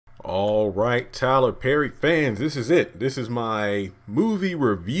All right, Tyler Perry fans, this is it. This is my movie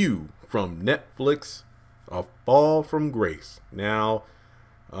review from Netflix, A Fall from Grace. Now,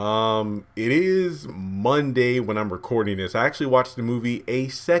 it is Monday when I'm recording this. I actually watched the movie a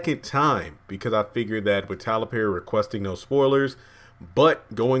second time because I figured that with Tyler Perry requesting no spoilers,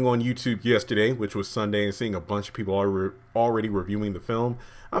 but going on YouTube yesterday, which was Sunday, and seeing a bunch of people already reviewing the film,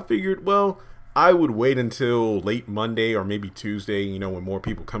 I figured, well, I would wait until late Monday or maybe Tuesday, you know, when more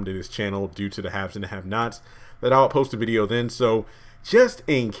people come to this channel due to the haves and the have-nots, that I'll post a video then. So just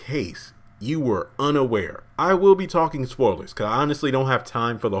in case you were unaware, I will be talking spoilers because I honestly don't have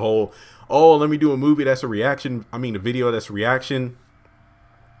time for the whole, oh, let me do a movie that's a reaction, a video that's a reaction,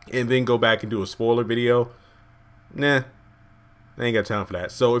 and then go back and do a spoiler video. Nah, I ain't got time for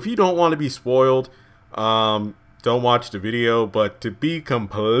that. So if you don't want to be spoiled, don't watch the video. But to be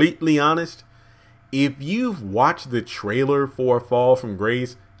completely honest, if you've watched the trailer for A Fall from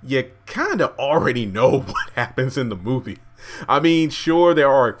Grace, you kind of already know what happens in the movie. I mean, sure, there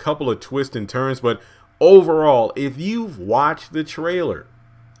are a couple of twists and turns, but overall, if you've watched the trailer,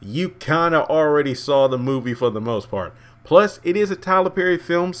 you kind of already saw the movie for the most part. Plus, it is a Tyler Perry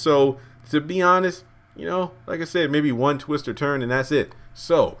film, so to be honest, you know, like I said, maybe one twist or turn and that's it.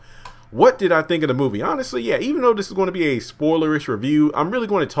 So, what did I think of the movie? Honestly, yeah, even though this is going to be a spoilerish review, I'm really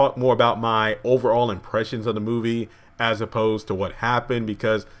going to talk more about my overall impressions of the movie as opposed to what happened,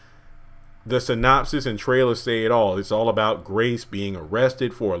 because the synopsis and trailers say it all. It's all about Grace being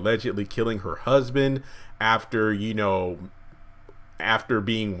arrested for allegedly killing her husband after, you know, after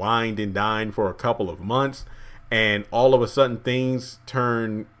being wined and dined for a couple of months, and all of a sudden things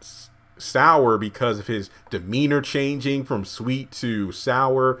turn sour because of his demeanor changing from sweet to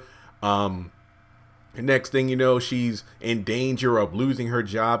sour. Next thing you know, she's in danger of losing her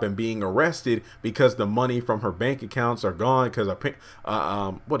job and being arrested because the money from her bank accounts are gone because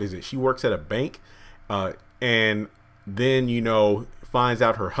what is it? She works at a bank, and then, you know, finds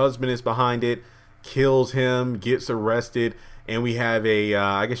out her husband is behind it, kills him, gets arrested, and we have a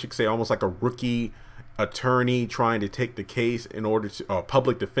I guess you could say almost like a rookie attorney trying to take the case in order to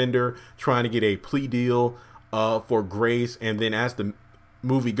public defender trying to get a plea deal for Grace. And then as the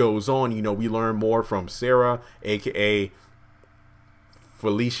movie goes on, you know, we learn more from Sarah, aka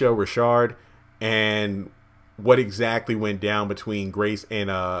Felicia Richard, and what exactly went down between Grace and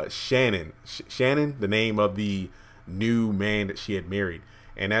Shannon, the name of the new man that she had married.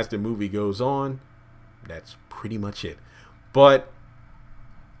 And as the movie goes on, that's pretty much it. But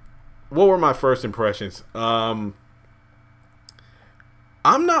what were my first impressions?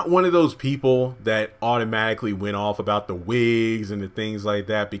 I'm not one of those people that automatically went off about the wigs and the things like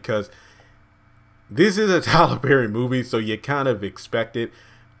that, because this is a Tyler Perry movie, so you kind of expect it.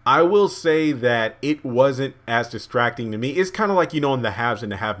 I will say that it wasn't as distracting to me. It's kind of like, you know, in the haves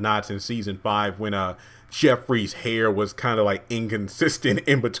and the have-nots in season 5 when Jeffrey's hair was kind of like inconsistent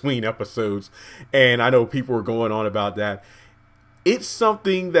in between episodes, and I know people were going on about that. It's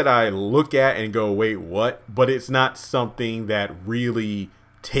something that I look at and go, wait, what? But it's not something that really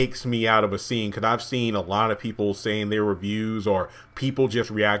takes me out of a scene, because I've seen a lot of people saying their reviews or people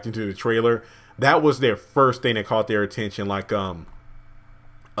just reacting to the trailer. That was their first thing that caught their attention, like Mehcad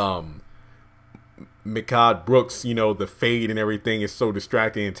Brooks, you know, the fade and everything is so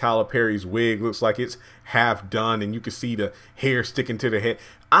distracting, and Tyler Perry's wig looks like it's half done and you can see the hair sticking to the head.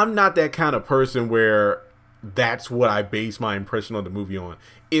 I'm not that kind of person where that's what I base my impression of the movie on.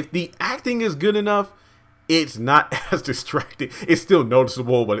 If the acting is good enough, it's not as distracting. It's still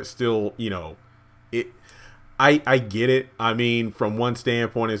noticeable, but it's still, you know, I get it. I mean, from one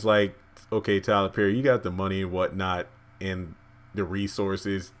standpoint, it's like, okay, Tyler Perry, you got the money and whatnot and the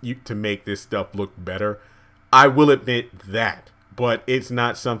resources to make this stuff look better. I will admit that, but it's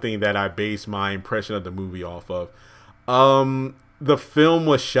not something that I base my impression of the movie off of. The film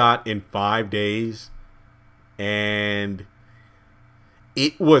was shot in 5 days, and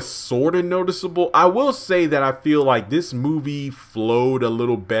it was sort of noticeable. I will say that I feel like this movie flowed a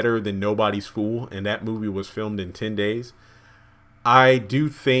little better than Nobody's Fool, and that movie was filmed in 10 days. I do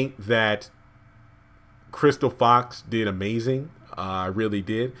think that Crystal Fox did amazing. I really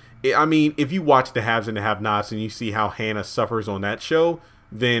did. I mean, if you watch The Haves and the Have-Nots and you see how Hannah suffers on that show,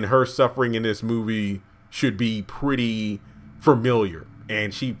 then her suffering in this movie should be pretty familiar,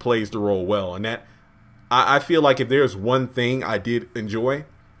 and she plays the role well. And that, I feel like if there's one thing I did enjoy,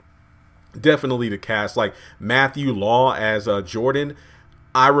 definitely the cast. Like Matthew Law as Jordan,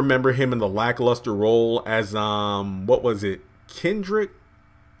 I remember him in the lackluster role as what was it, Kendrick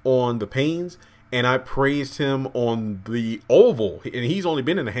on The Pains, and I praised him on the Oval, and he's only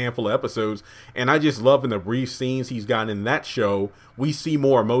been in a handful of episodes, and I just love in the brief scenes he's gotten in that show, we see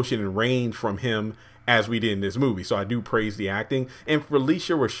more emotion and range from him as we did in this movie. So I do praise the acting. And for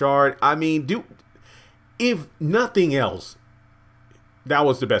Alicia Richard, I mean, if nothing else, that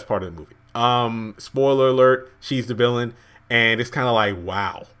was the best part of the movie. Spoiler alert, she's the villain, and it's kind of like,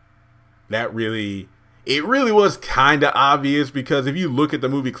 wow, it really was kind of obvious, because if you look at the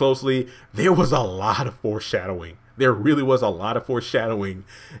movie closely, there was a lot of foreshadowing. There really was a lot of foreshadowing.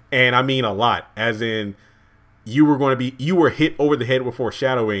 And I mean a lot, as in you were hit over the head with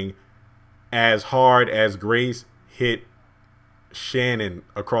foreshadowing as hard as Grace hit Shannon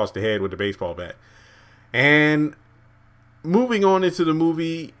across the head with the baseball bat. And moving on into the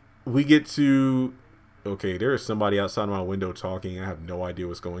movie, we get to, okay, there is somebody outside my window talking. I have no idea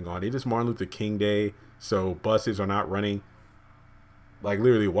what's going on. It is Martin Luther King Day, so buses are not running. Like,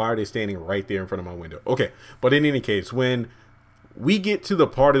 literally, why are they standing right there in front of my window? Okay, but in any case, when we get to the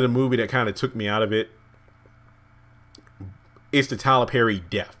part of the movie that kind of took me out of it, it's the Tyler Perry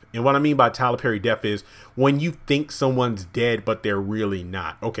death. And what I mean by Tyler Perry death is when you think someone's dead, but they're really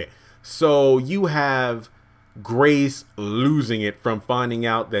not. Okay, so you have Grace losing it from finding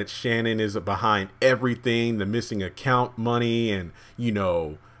out that Shannon is behind everything, the missing account money, and, you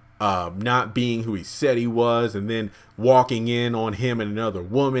know, not being who he said he was, and then walking in on him and another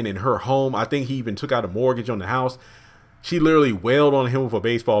woman in her home. I think he even took out a mortgage on the house. She literally wailed on him with a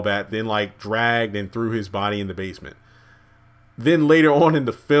baseball bat, then like dragged and threw his body in the basement. Then later on in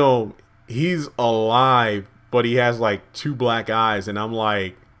the film, he's alive, but he has like 2 black eyes, and I'm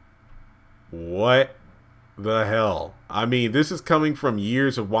like, what the hell? I mean, this is coming from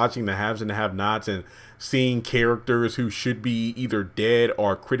years of watching the haves and the have-nots and seeing characters who should be either dead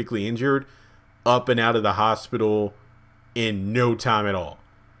or critically injured up and out of the hospital in no time at all.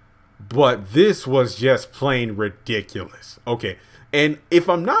 But this was just plain ridiculous. Okay, and if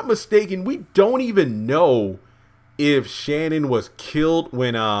I'm not mistaken, we don't even know if Shannon was killed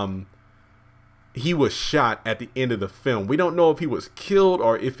when he was shot at the end of the film. We don't know if he was killed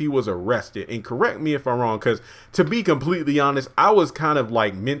or if he was arrested. And correct me if I'm wrong, because to be completely honest, I was kind of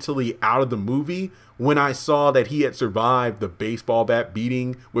like mentally out of the movie when I saw that he had survived the baseball bat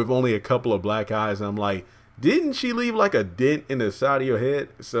beating with only a couple of black eyes. And I'm like, didn't she leave like a dent in the side of your head?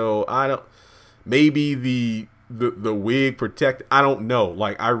 So I don't, maybe the wig protect, I don't know.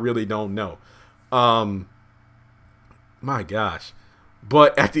 Like, I really don't know. My gosh.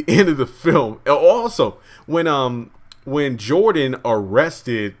 But at the end of the film, also when Jordan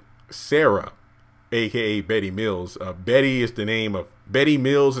arrested Sarah, aka Betty Mills, Betty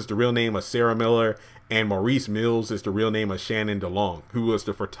Mills is the real name of Sarah Miller, and Maurice Mills is the real name of Shannon DeLong, who was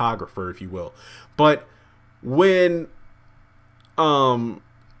the photographer, if you will. But when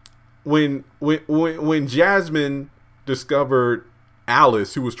Jasmine discovered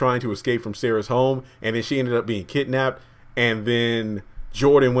Alice, who was trying to escape from Sarah's home, and then she ended up being kidnapped, and then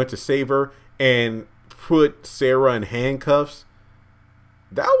Jordan went to save her and put Sarah in handcuffs,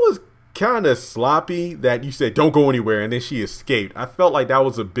 that was kind of sloppy, that you said don't go anywhere and then she escaped. I felt like that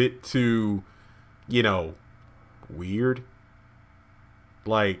was a bit too, you know, weird.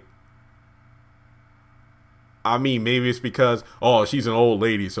 Like, I mean, maybe it's because, oh, she's an old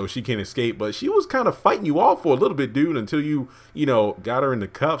lady so she can escape, but she was kind of fighting you off for a little bit, dude, until you know, got her in the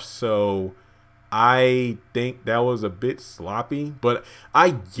cuffs. So I think that was a bit sloppy, but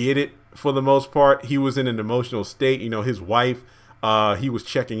I get it for the most part. He was in an emotional state. You know, his wife, he was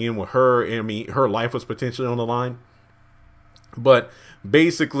checking in with her. I mean, her life was potentially on the line. But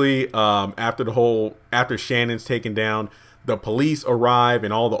basically, after Shannon's taken down, the police arrive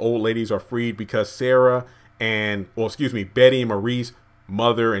and all the old ladies are freed because Sarah and, well, excuse me, Betty and Maurice,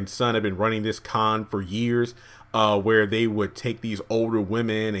 mother and son, have been running this con for years. Where they would take these older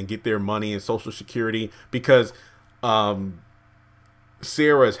women and get their money and Social Security, because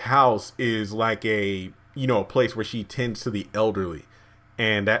Sarah's house is like a place where she tends to the elderly,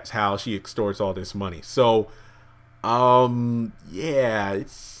 and that's how she extorts all this money. So yeah,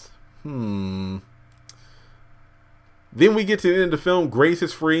 it's Then we get to the end of the film. Grace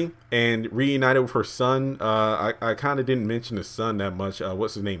is free and reunited with her son. I kind of didn't mention the son that much.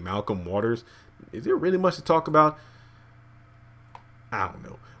 What's his name? Malcolm Waters. Is there really much to talk about? I don't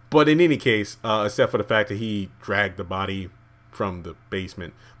know. But in any case, except for the fact that he dragged the body from the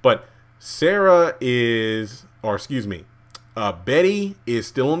basement. But Sarah is, or excuse me, Betty is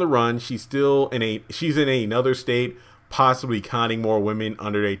still on the run. She's in another state, possibly conning more women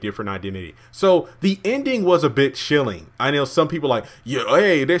under a different identity. So the ending was a bit chilling. I know some people like, yeah,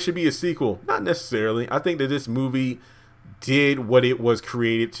 hey, there should be a sequel. Not necessarily. I think that this movie did what it was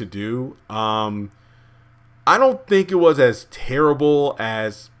created to do. I don't think it was as terrible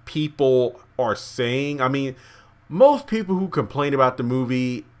as people are saying. I mean, most people who complain about the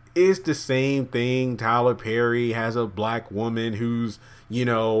movie, it's the same thing. Tyler Perry has a black woman who's,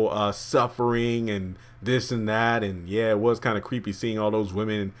 suffering and this and that. And yeah, it was kind of creepy seeing all those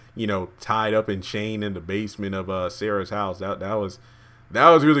women, tied up and chained in the basement of Sarah's house. That was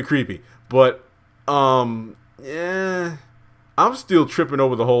really creepy. But yeah, I'm still tripping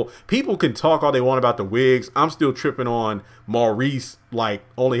over the whole. People can talk all they want about the wigs. I'm still tripping on Maurice like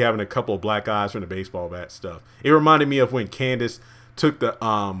only having a couple of black eyes from the baseball bat stuff. It reminded me of when Candace took the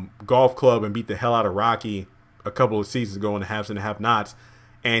golf club and beat the hell out of Rocky a couple of seasons ago in the Haves and the Have-Nots,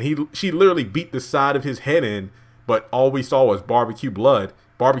 and she literally beat the side of his head in, but all we saw was barbecue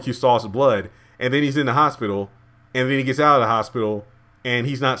sauce blood, and then he's in the hospital, and then he gets out of the hospital, and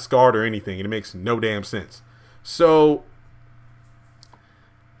he's not scarred or anything, and it makes no damn sense. So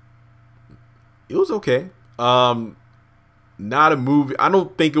it was okay. Not a movie. I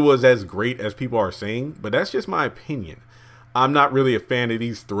don't think it was as great as people are saying, but that's just my opinion. I'm not really a fan of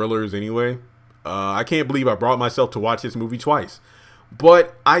these thrillers anyway. I can't believe I brought myself to watch this movie twice.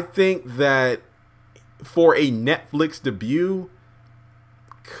 But I think that for a Netflix debut,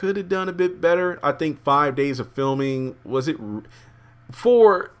 could have done a bit better. I think 5 days of filming,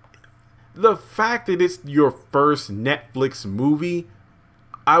 for the fact that it's your first Netflix movie,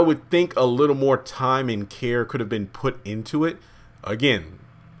 I would think a little more time and care could have been put into it. Again,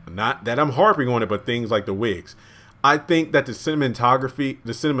 not that I'm harping on it, but things like the wigs. I think that the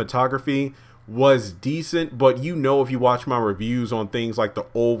cinematography was decent, but if you watch my reviews on things like the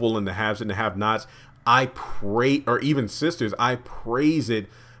Oval and the Haves and the Have-Nots, or even Sisters, I praise it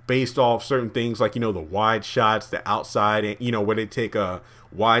based off certain things like, the wide shots, the outside, and, where they take a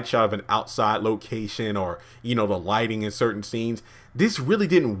wide shot of an outside location, or, the lighting in certain scenes. This really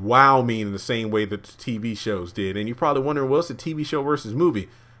didn't wow me in the same way that the TV shows did. And you're probably wondering, well, it's a TV show versus movie.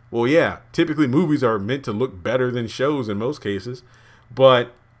 Well, yeah, typically movies are meant to look better than shows in most cases.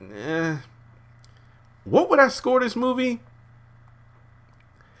 But, what would I score this movie?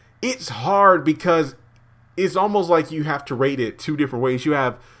 It's hard because it's almost like you have to rate it two different ways. You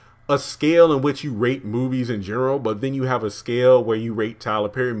have a scale in which you rate movies in general, but then you have a scale where you rate Tyler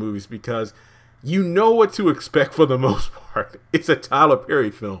Perry movies because you know what to expect for the most part. It's a Tyler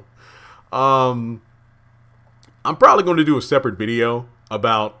Perry film. I'm probably going to do a separate video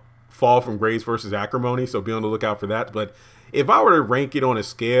about Fall from Grace versus Acrimony, so be on the lookout for that. But if I were to rank it on a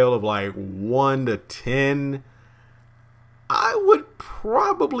scale of like 1 to 10, I would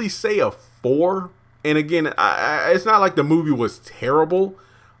probably say a 4. And again, it's not like the movie was terrible.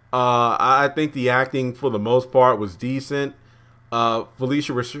 I think the acting for the most part was decent.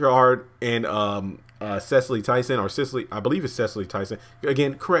 Felicia Richard and Cecily Tyson, I believe it's Cecily Tyson.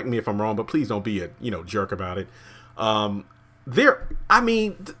 Again, correct me if I'm wrong, but please don't be a jerk about it. They're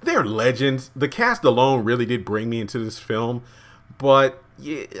legends. The cast alone really did bring me into this film, but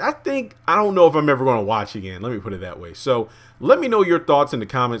yeah, I don't know if I'm ever going to watch again. Let me put it that way. So let me know your thoughts in the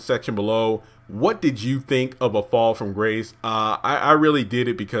comment section below. What did you think of A Fall from Grace? I really did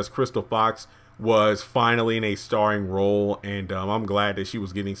it because Crystal Fox was finally in a starring role, and I'm glad that she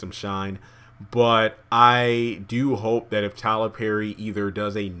was getting some shine. But I do hope that if Tyler Perry either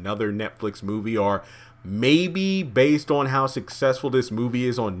does another Netflix movie, or maybe based on how successful this movie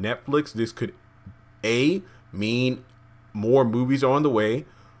is on Netflix, this could A, mean more movies are on the way,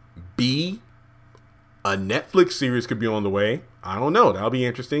 B, a Netflix series could be on the way. I don't know. That'll be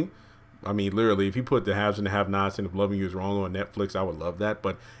interesting. I mean, literally, if you put the Haves and the Have-Nots and If Loving You Is Wrong on Netflix, I would love that.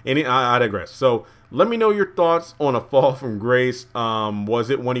 But I digress. So let me know your thoughts on A Fall from Grace.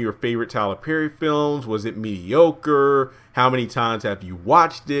 Was it one of your favorite Tyler Perry films? Was it mediocre? How many times have you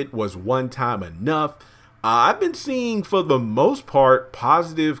watched it? Was one time enough? I've been seeing, for the most part,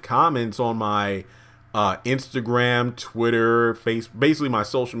 positive comments on my Instagram, Twitter, Facebook, basically my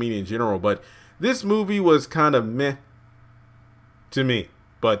social media in general. But this movie was kind of meh to me.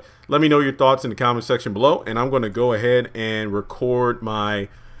 But let me know your thoughts in the comment section below, and I'm going to go ahead and record my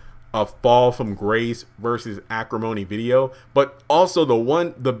Fall from Grace versus Acrimony video. But also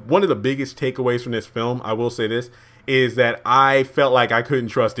one of the biggest takeaways from this film, I will say this, is that I felt like I couldn't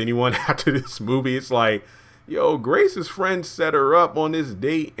trust anyone after this movie. It's like, yo, Grace's friend set her up on this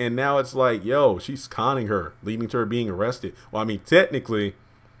date, and now it's like, yo, she's conning her, leading to her being arrested. Well, I mean, technically,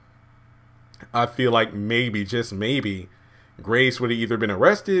 I feel like maybe, just maybe, Grace would have either been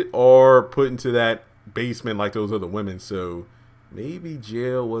arrested or put into that basement like those other women. So maybe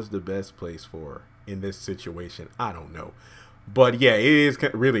jail was the best place for her in this situation. I don't know. But yeah, it is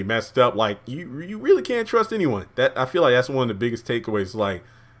really messed up. Like you really can't trust anyone. That I feel like that's one of the biggest takeaways. Like,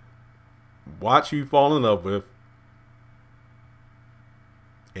 watch who you fall in love with,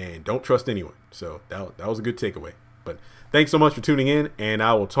 and don't trust anyone. So that was a good takeaway. But thanks so much for tuning in, and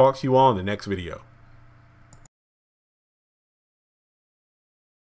I will talk to you all in the next video.